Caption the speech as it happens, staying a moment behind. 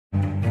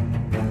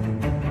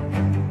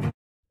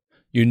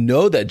You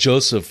know that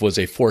Joseph was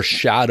a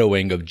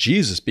foreshadowing of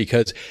Jesus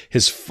because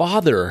his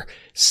father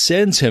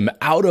sends him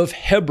out of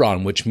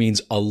Hebron, which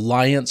means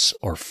alliance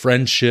or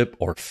friendship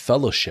or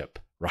fellowship,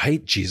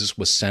 right? Jesus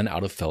was sent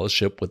out of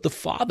fellowship with the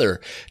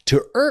Father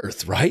to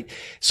earth, right?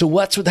 So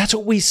that's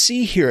what we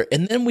see here.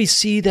 And then we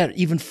see that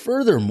even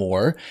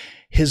furthermore,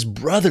 his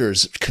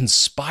brothers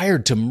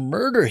conspired to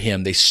murder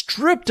him. They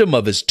stripped him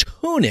of his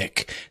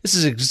tunic. This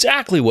is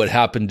exactly what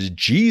happened to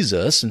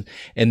Jesus.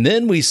 And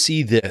then we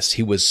see this.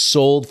 He was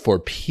sold for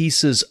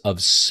pieces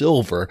of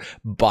silver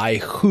by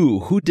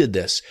who? Who did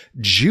this?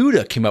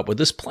 Judah came up with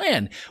this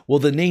plan. Well,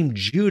 the name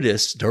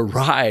Judas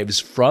derives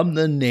from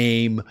the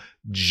name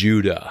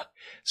Judah.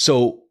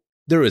 So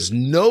there is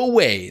no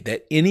way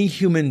that any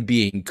human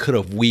being could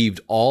have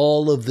weaved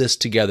all of this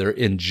together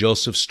in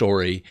Joseph's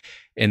story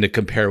and to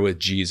compare with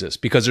Jesus,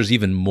 because there's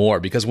even more.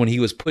 Because when he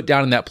was put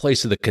down in that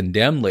place of the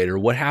condemned later,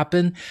 what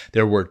happened?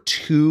 There were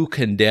two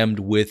condemned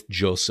with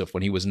Joseph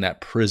when he was in that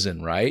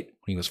prison, right?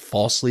 When he was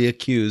falsely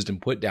accused and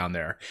put down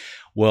there.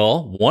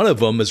 Well, one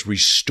of them is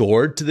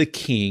restored to the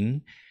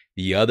king.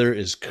 The other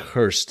is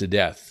cursed to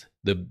death.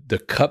 The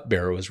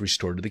cupbearer was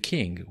restored to the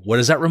king. What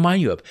does that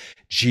remind you of?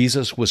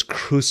 Jesus was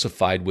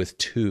crucified with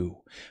two.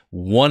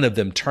 One of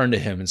them turned to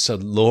him and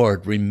said,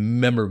 Lord,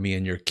 remember me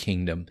in your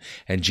kingdom.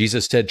 And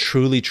Jesus said,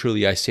 truly,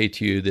 truly, I say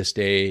to you, this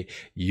day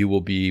you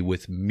will be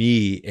with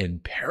me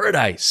in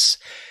paradise.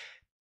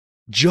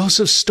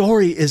 Joseph's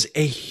story is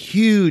a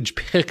huge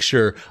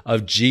picture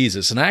of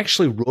Jesus. And I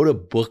actually wrote a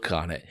book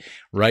on it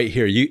right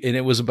here. And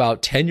it was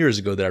about 10 years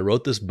ago that I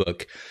wrote this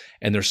book.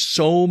 And there's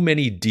so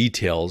many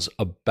details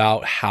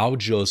about how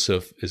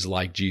Joseph is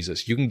like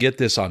Jesus. You can get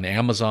this on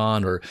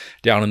Amazon or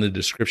down in the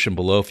description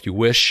below if you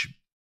wish.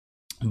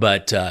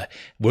 But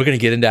we're going to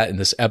get into that in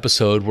this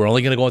episode. We're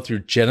only going to go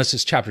through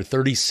Genesis chapter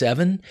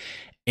 37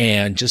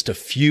 and just a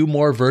few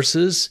more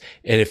verses.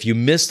 And if you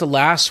missed the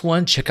last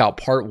one, check out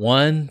part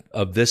 1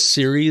 of this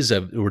series.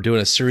 We're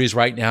doing a series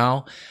right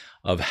now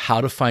of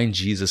how to find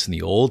Jesus in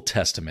the Old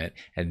Testament.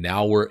 And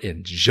now we're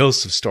in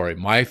Joseph's story,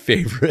 my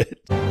favorite.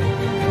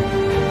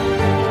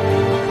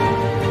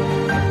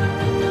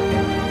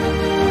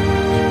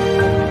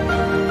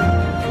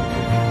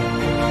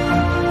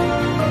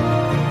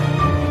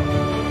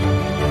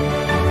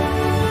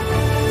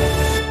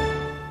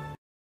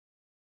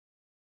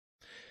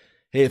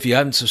 Hey, if you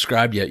haven't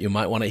subscribed yet, you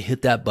might want to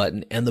hit that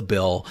button and the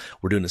bell.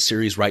 We're doing a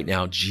series right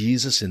now,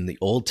 Jesus in the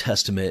Old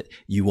Testament.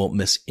 You won't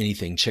miss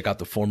anything. Check out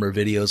the former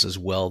videos as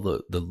well,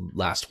 the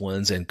last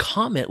ones, and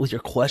comment with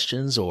your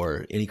questions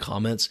or any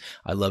comments.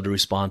 I love to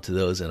respond to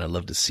those and I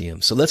love to see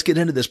them. So let's get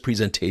into this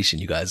presentation,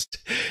 you guys.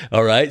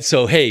 All right.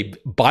 So, hey,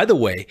 by the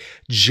way,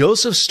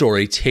 Joseph's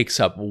story takes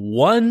up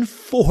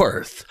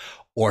 1/4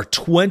 or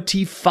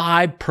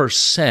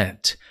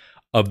 25%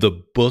 of the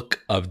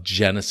book of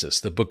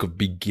Genesis, the book of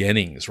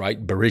beginnings,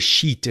 right?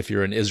 Bereshit, if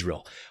you're in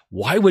Israel.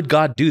 Why would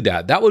God do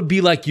that? That would be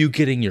like you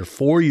getting your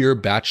 4-year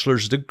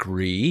bachelor's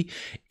degree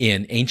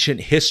in ancient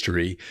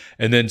history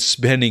and then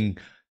spending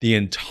the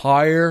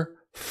entire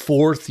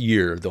 4th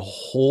year, the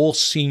whole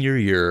senior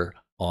year,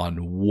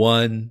 on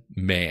one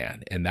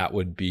man. And that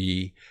would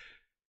be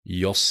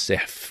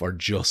Yosef or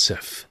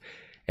Joseph.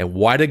 And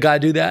why did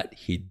God do that?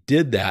 He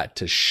did that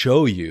to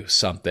show you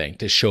something,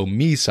 to show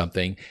me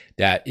something,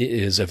 that it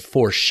is a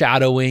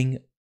foreshadowing,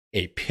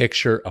 a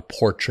picture, a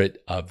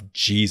portrait of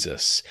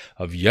Jesus,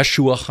 of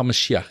Yeshua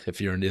HaMashiach, if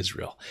you're in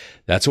Israel.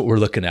 That's what we're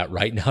looking at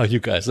right now, you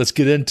guys. Let's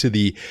get into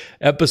the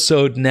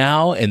episode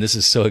now. And this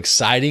is so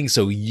exciting.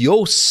 So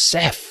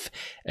Yosef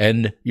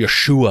and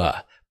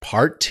Yeshua,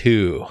 part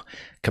 2,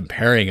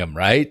 comparing them,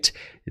 right?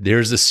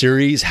 There's the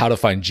series, How to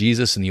Find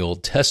Jesus in the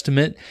Old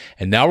Testament.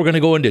 And now we're going to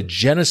go into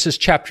Genesis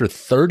chapter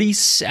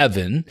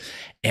 37.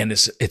 And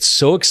it's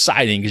so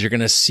exciting because you're going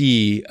to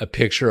see a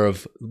picture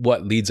of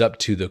what leads up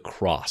to the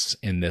cross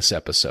in this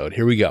episode.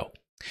 Here we go.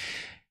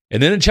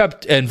 And then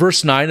in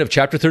verse 9 of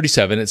chapter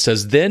 37, it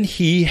says, Then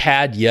he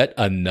had yet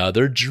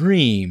another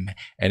dream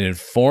and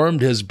informed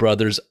his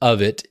brothers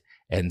of it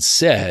and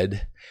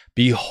said,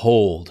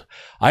 Behold,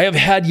 I have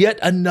had yet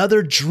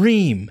another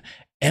dream.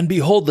 And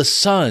behold, the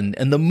sun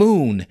and the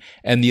moon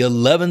and the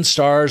 11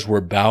 stars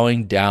were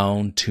bowing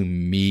down to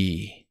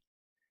me.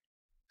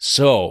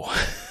 So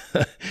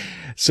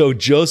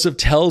Joseph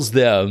tells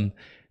them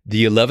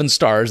the 11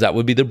 stars, that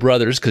would be the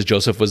brothers, because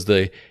Joseph was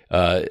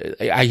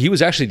he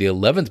was actually the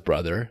 11th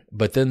brother,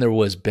 but then there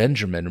was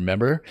Benjamin,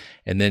 remember?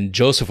 And then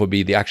Joseph would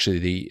be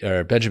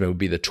Benjamin would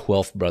be the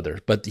 12th brother.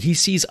 But he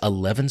sees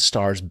 11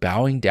 stars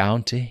bowing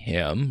down to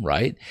him,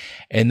 right?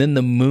 And then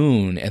the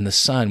moon and the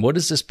sun. What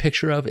is this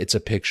picture of? It's a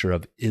picture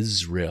of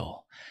Israel.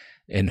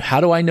 And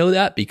how do I know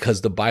that?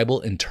 Because the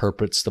Bible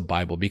interprets the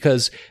Bible,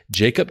 because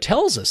Jacob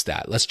tells us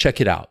that. Let's check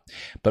it out.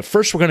 But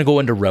first, we're going to go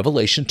into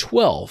Revelation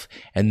 12.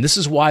 And this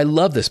is why I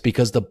love this,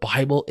 because the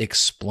Bible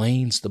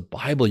explains the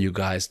Bible, you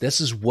guys. This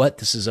is what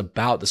this is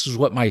about. This is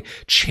what my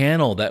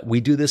channel, that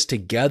we do this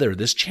together.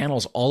 This channel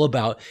is all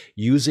about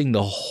using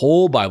the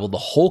whole Bible, the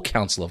whole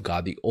counsel of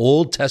God, the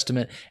Old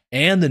Testament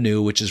and the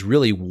New, which is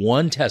really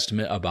one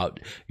testament about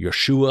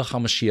Yeshua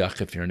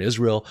HaMashiach, if you're in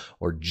Israel,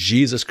 or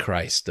Jesus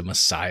Christ, the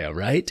Messiah,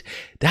 right?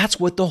 That's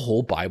what the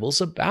whole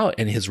Bible's about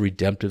and his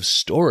redemptive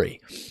story.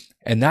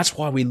 And that's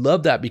why we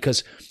love that,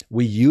 because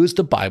we use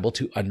the Bible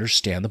to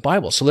understand the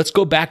Bible. So let's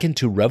go back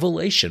into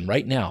Revelation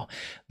right now.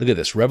 Look at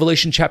this.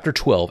 Revelation chapter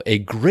 12. A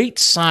great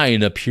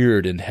sign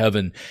appeared in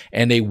heaven,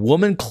 and a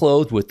woman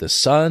clothed with the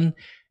sun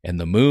and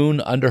the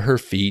moon under her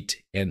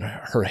feet, and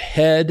her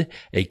head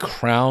a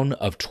crown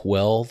of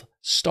 12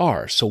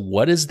 stars. So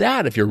what is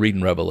that if you're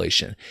reading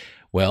Revelation?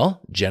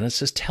 Well,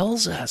 Genesis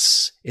tells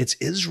us it's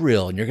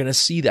Israel, and you're going to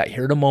see that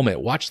here in a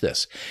moment. Watch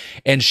this.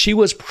 And she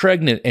was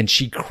pregnant, and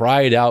she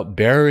cried out,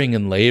 bearing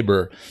in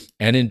labor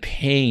and in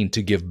pain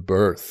to give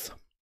birth.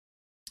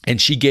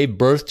 And she gave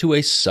birth to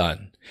a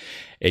son,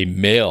 a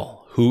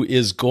male, who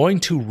is going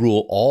to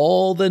rule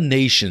all the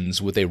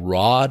nations with a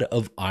rod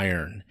of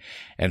iron.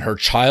 And her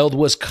child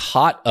was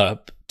caught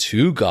up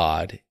to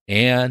God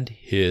and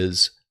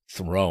his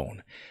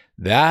throne.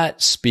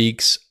 That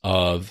speaks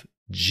of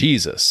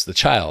Jesus, the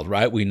child,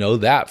 right? We know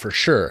that for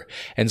sure.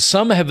 And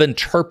some have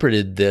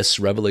interpreted this,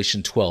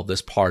 Revelation 12,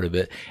 this part of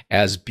it,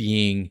 as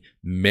being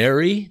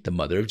Mary, the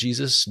mother of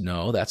Jesus.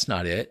 No, that's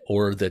not it.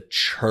 Or the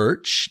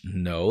church.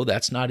 No,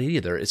 that's not it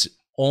either. It's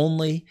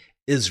only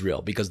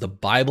Israel, because the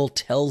Bible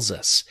tells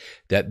us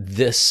that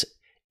this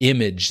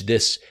image,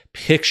 this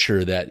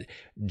picture that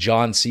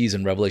John sees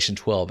in Revelation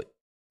 12,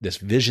 this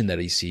vision that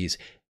he sees,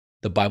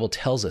 the Bible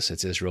tells us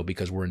it's Israel,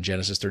 because we're in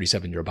Genesis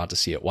 37. You're about to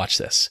see it. Watch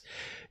this.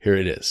 Here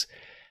it is.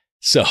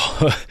 So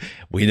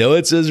we know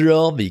it's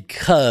Israel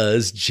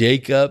because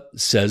Jacob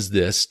says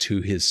this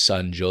to his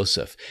son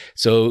Joseph.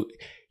 So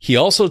he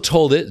also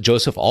told it,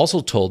 Joseph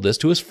also told this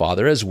to his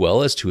father as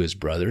well as to his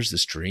brothers,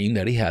 this dream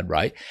that he had,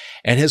 right?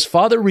 And his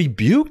father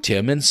rebuked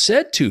him and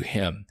said to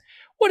him,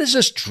 "What is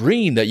this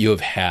dream that you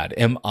have had?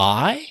 Am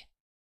I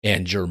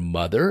and your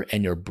mother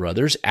and your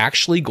brothers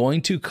actually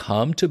going to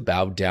come to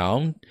bow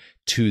down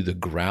to the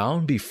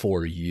ground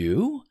before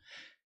you?"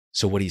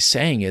 So what he's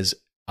saying is,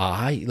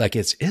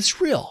 it's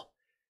Israel.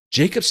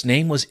 Jacob's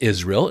name was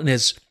Israel, and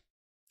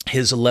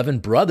his 11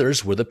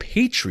 brothers were the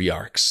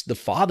patriarchs, the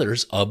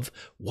fathers of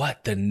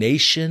what? The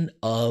nation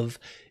of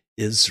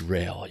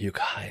Israel, you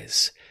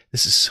guys.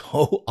 This is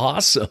so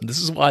awesome. This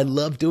is why I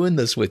love doing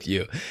this with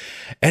you.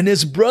 And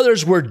his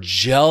brothers were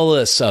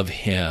jealous of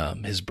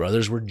him. His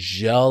brothers were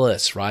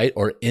jealous, right?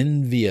 Or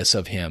envious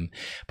of him.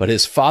 But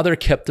his father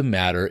kept the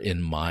matter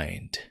in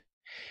mind.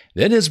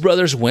 Then his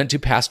brothers went to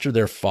pasture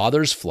their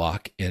father's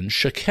flock in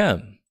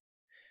Shechem.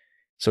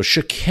 So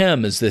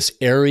Shechem is this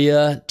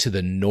area to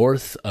the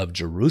north of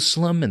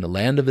Jerusalem in the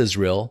land of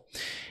Israel.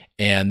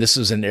 And this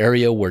is an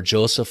area where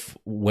Joseph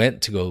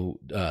went to go,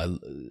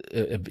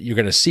 you're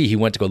going to see he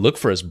went to go look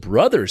for his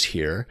brothers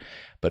here.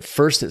 But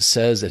first it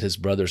says that his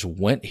brothers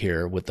went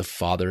here with the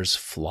father's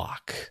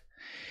flock.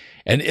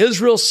 And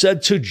Israel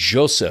said to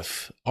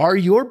Joseph, "Are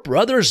your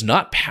brothers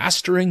not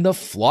pasturing the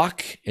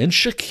flock in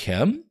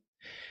Shechem?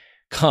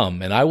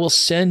 Come, and I will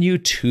send you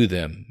to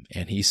them."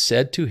 And he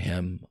said to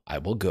him, "I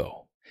will go."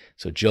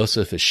 So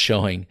Joseph is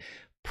showing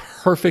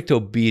perfect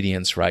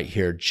obedience right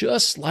here,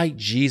 just like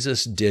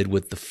Jesus did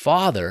with the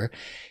Father.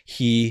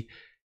 He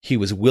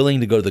was willing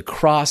to go to the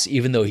cross,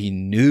 even though he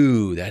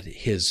knew that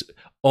his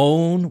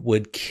own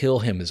would kill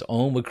him, his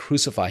own would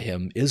crucify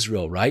him,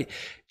 Israel, right?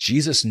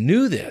 Jesus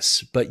knew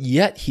this, but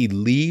yet he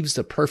leaves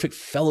the perfect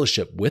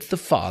fellowship with the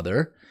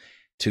Father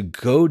to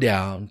go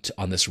down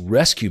on this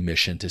rescue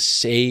mission to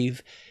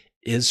save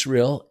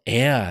Israel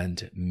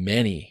and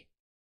many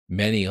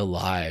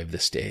alive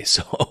this day.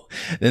 So,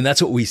 and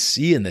that's what we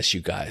see in this,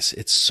 you guys.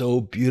 It's so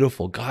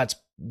beautiful. God's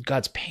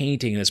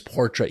painting his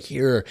portrait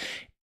here,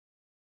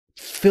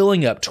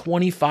 filling up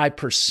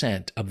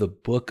 25% of the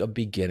book of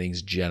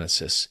beginnings,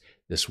 Genesis.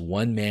 This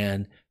one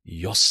man,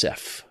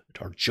 Joseph,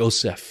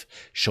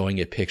 showing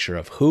a picture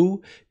of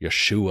who?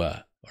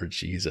 Yeshua, or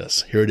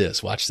Jesus. Here it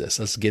is. Watch this.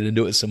 Let's get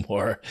into it some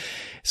more.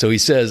 So he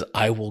says,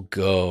 "I will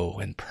go,"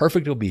 in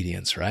perfect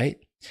obedience, right?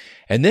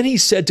 And then he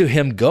said to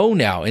him, "Go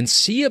now and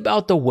see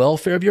about the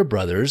welfare of your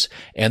brothers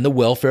and the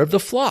welfare of the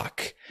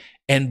flock,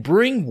 and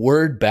bring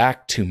word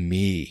back to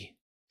me."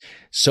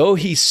 So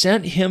he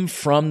sent him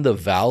from the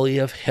valley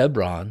of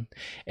Hebron,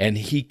 and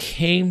he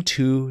came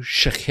to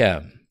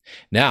Shechem.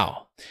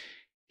 Now,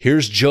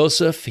 here's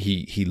Joseph.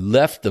 He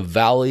left the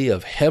valley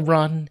of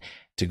Hebron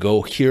to go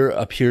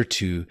up here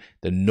to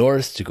the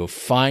north to go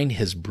find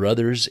his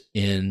brothers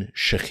in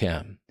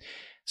Shechem.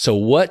 So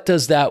what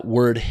does that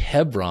word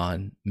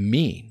Hebron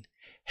mean?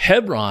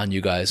 Hebron,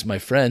 you guys, my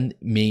friend,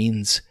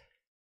 means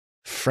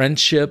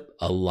friendship,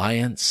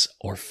 alliance,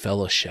 or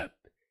fellowship.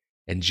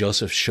 And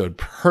Joseph showed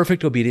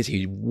perfect obedience.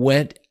 He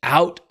went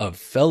out of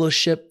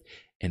fellowship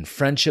and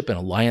friendship and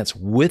alliance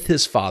with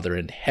his father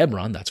in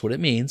Hebron. That's what it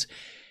means,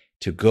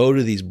 to go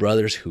to these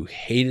brothers who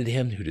hated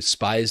him, who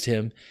despised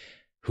him,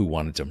 who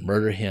wanted to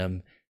murder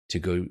him, to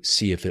go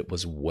see if it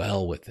was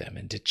well with them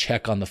and to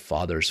check on the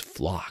father's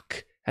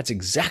flock. That's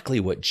exactly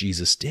what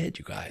Jesus did,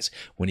 you guys,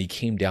 when he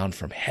came down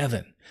from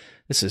heaven.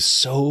 This is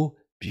so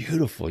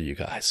Beautiful, you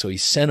guys. So he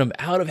sent him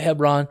out of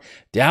Hebron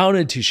down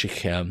into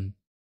Shechem.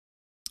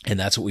 And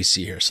that's what we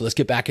see here. So let's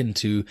get back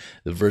into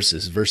the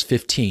verses. Verse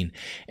 15.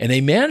 And a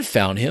man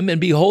found him,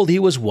 and behold, he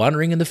was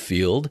wandering in the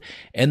field.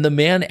 And the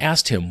man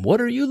asked him, what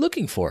are you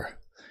looking for?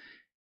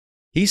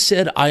 He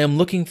said, I am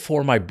looking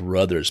for my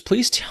brothers.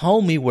 Please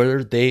tell me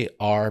where they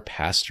are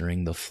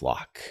pasturing the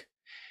flock.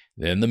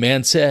 Then the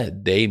man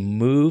said, they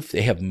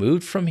have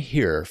moved from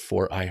here,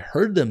 for I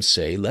heard them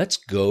say, let's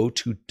go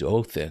to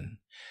Dothan.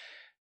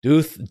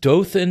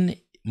 Dothan,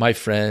 my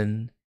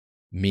friend,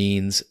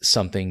 means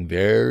something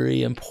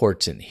very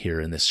important here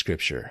in this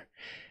scripture.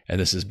 And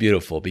this is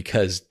beautiful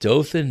because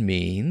Dothan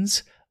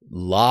means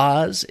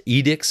laws,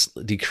 edicts,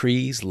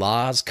 decrees,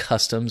 laws,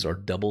 customs, or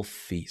double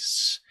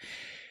feasts.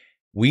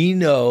 We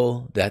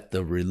know that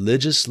the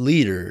religious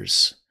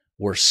leaders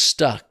were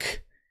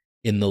stuck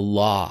in the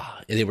law.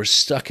 They were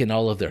stuck in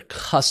all of their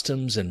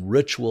customs and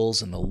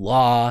rituals and the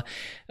law,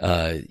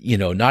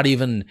 not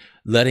even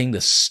letting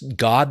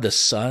God, the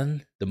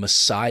Son, the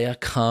Messiah,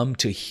 come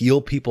to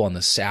heal people on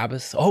the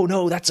Sabbath. Oh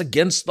no, that's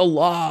against the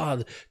law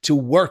to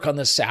work on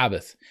the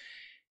Sabbath.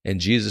 And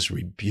Jesus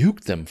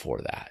rebuked them for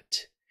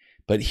that.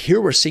 But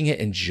here we're seeing it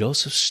in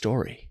Joseph's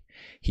story.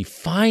 He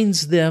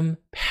finds them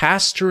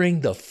pasturing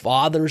the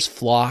Father's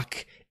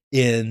flock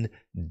in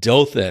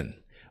Dothan,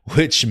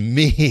 which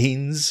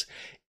means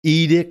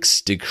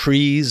edicts,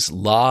 decrees,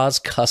 laws,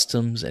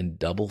 customs, and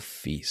double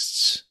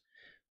feasts.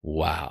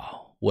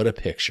 Wow, what a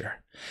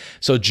picture.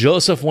 So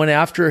Joseph went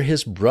after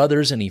his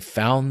brothers and he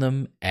found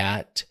them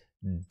at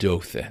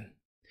Dothan.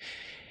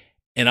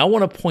 And I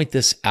want to point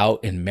this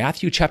out in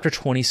Matthew chapter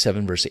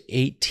 27, verse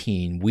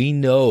 18. We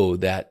know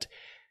that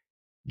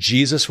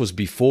Jesus was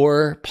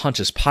before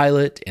Pontius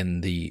Pilate,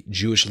 and the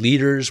Jewish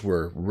leaders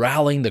were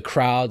rallying the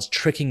crowds,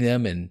 tricking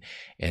them and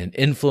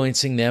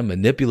influencing them,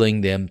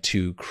 manipulating them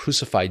to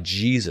crucify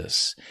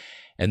Jesus.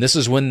 And this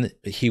is when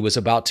he was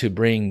about to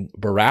bring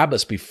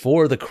Barabbas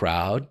before the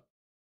crowd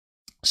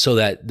so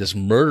that this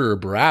murderer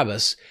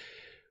Barabbas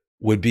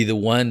would be the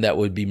one that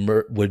would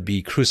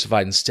be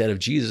crucified instead of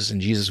Jesus,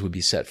 and Jesus would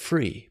be set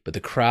free. But the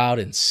crowd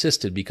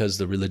insisted because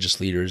the religious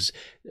leaders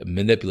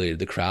manipulated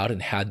the crowd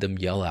and had them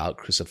yell out,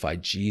 crucify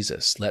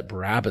Jesus, let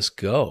Barabbas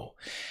go.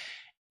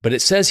 But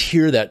it says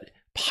here that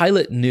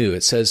Pilate knew,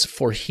 it says,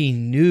 for he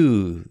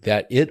knew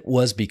that it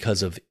was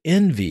because of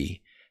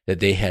envy that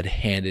they had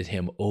handed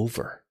him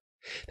over.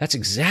 That's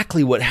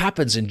exactly what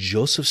happens in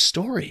Joseph's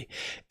story.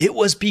 It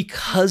was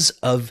because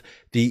of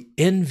the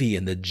envy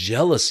and the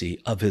jealousy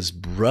of his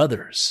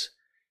brothers,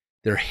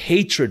 their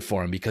hatred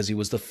for him because he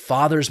was the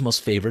Father's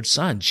most favored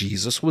son.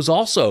 Jesus was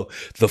also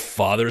the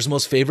Father's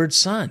most favored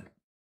son.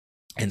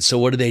 And so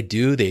what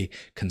do? They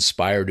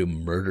conspire to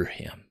murder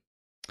him.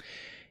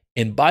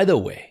 And by the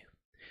way,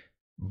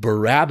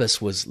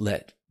 Barabbas was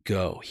let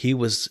go. He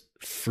was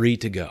free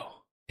to go,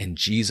 and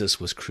Jesus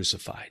was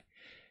crucified.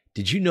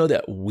 Did you know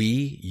that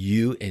we,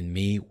 you and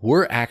me,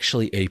 we're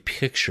actually a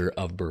picture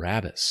of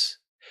Barabbas?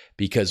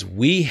 Because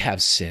we have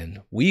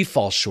sinned, we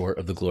fall short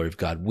of the glory of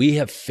God. We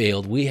have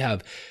failed. We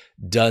have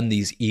done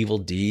these evil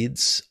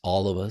deeds,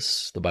 all of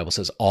us. The Bible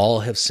says all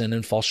have sinned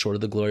and fall short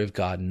of the glory of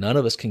God. None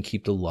of us can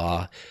keep the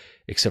law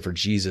except for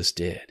Jesus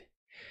did.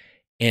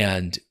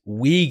 And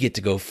we get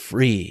to go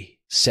free,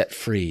 set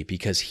free,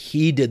 because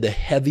he did the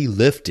heavy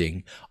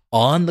lifting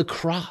on the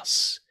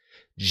cross.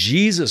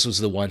 Jesus was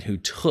the one who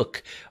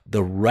took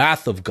the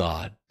wrath of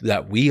God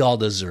that we all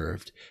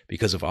deserved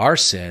because of our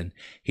sin.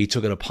 He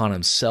took it upon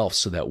himself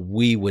so that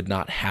we would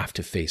not have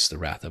to face the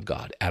wrath of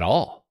God at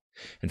all.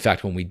 In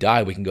fact, when we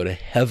die, we can go to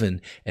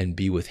heaven and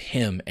be with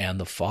him and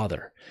the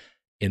Father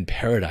in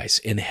paradise,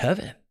 in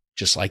heaven,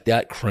 just like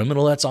that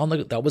criminal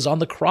that was on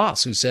the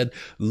cross who said,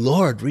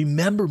 Lord,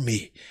 remember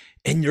me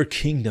in your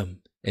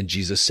kingdom. And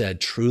Jesus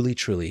said, truly,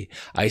 truly,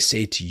 I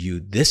say to you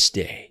this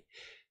day,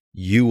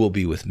 you will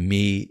be with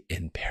me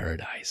in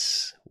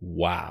paradise.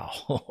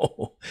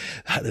 Wow.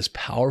 That is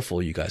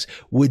powerful, you guys.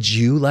 Would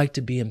you like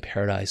to be in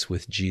paradise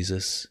with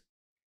Jesus?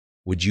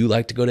 Would you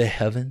like to go to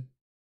heaven?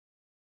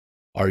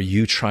 Are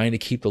you trying to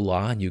keep the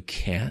law and you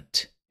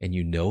can't, and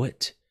you know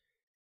it?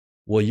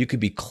 Well, you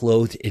could be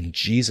clothed in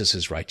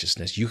Jesus'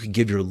 righteousness. You can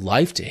give your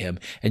life to him,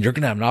 and you're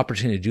going to have an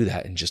opportunity to do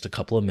that in just a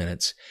couple of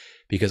minutes,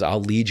 because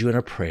I'll lead you in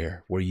a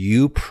prayer where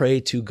you pray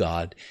to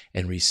God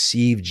and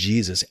receive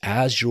Jesus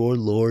as your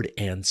Lord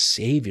and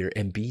Savior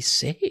and be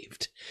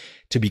saved,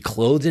 to be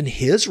clothed in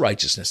his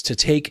righteousness,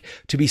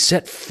 to be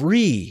set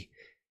free.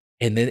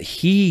 And then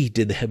he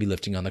did the heavy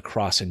lifting on the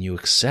cross, and you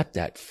accept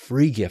that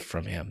free gift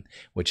from him,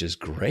 which is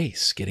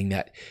grace, getting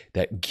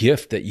that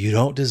gift that you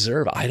don't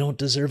deserve. I don't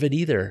deserve it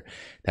either.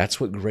 That's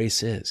what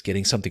grace is,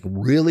 getting something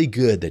really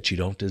good that you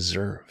don't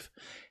deserve.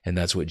 And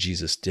that's what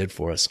Jesus did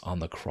for us on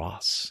the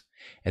cross.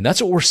 And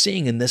that's what we're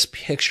seeing in this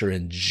picture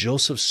in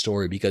Joseph's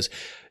story, because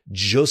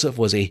Joseph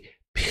was a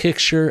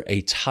picture,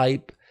 a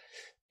type,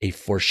 a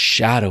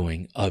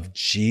foreshadowing of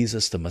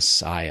Jesus, the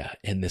Messiah.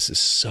 And this is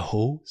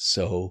so,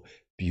 so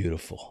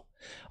beautiful.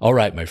 All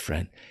right, my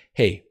friend.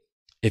 Hey,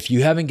 if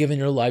you haven't given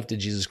your life to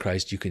Jesus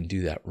Christ, you can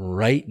do that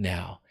right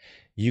now.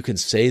 you can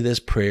say this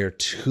prayer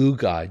to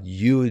God.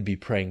 You would be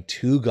praying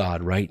to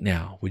God right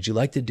now. Would you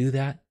like to do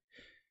that?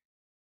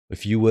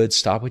 If you would,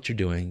 stop what you're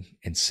doing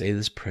and say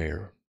this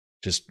prayer.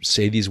 Just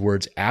say these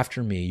words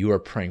after me. You are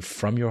praying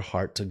from your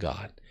heart to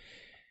God.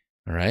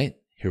 All right,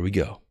 here we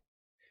go.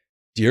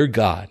 Dear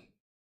God,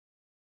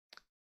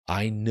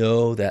 I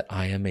know that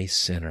I am a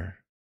sinner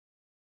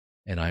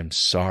and I'm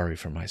sorry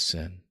for my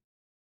sin.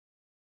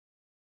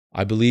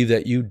 I believe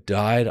that you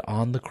died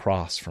on the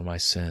cross for my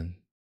sin.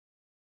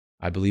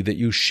 I believe that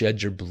you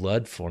shed your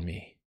blood for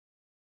me.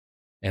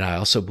 And I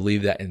also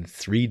believe that in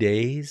 3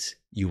 days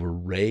you were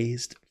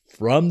raised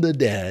from the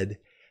dead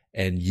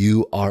and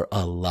you are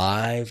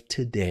alive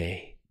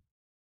today.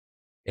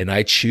 And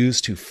I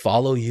choose to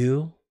follow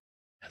you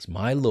as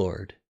my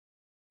Lord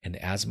and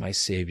as my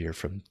Savior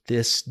from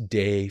this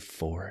day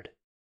forward,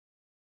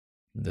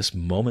 from this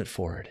moment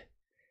forward.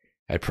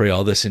 I pray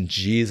all this in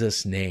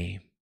Jesus'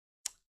 name.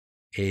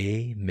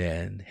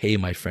 Amen. Hey,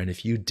 my friend,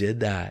 if you did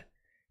that,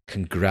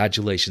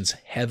 congratulations.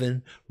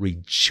 Heaven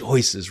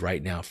rejoices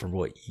right now for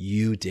what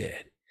you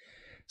did.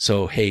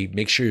 So, hey,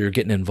 make sure you're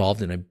getting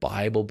involved in a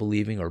Bible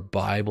believing or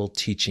Bible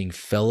teaching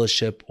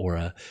fellowship or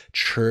a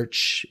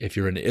church. If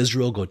you're in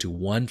Israel, go to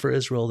One for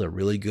Israel. They're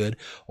really good.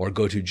 Or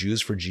go to Jews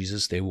for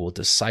Jesus. They will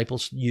disciple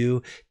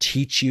you,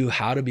 teach you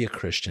how to be a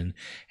Christian,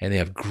 and they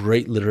have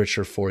great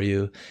literature for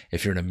you.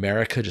 If you're in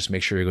America, just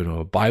make sure you're going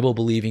to a Bible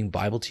believing,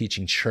 Bible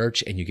teaching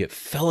church, and you get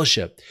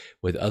fellowship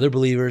with other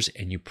believers,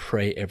 and you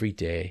pray every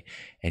day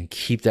and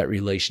keep that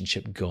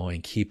relationship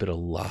going. Keep it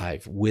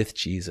alive with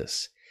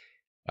Jesus.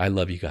 I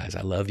love you guys.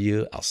 I love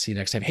you. I'll see you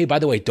next time. Hey, by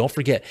the way, don't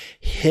forget,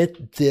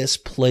 hit this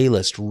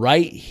playlist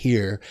right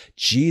here,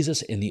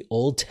 Jesus in the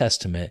Old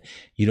Testament.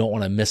 You don't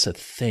want to miss a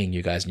thing,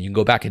 you guys. And you can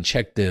go back and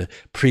check the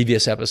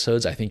previous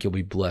episodes. I think you'll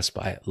be blessed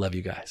by it. Love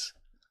you guys.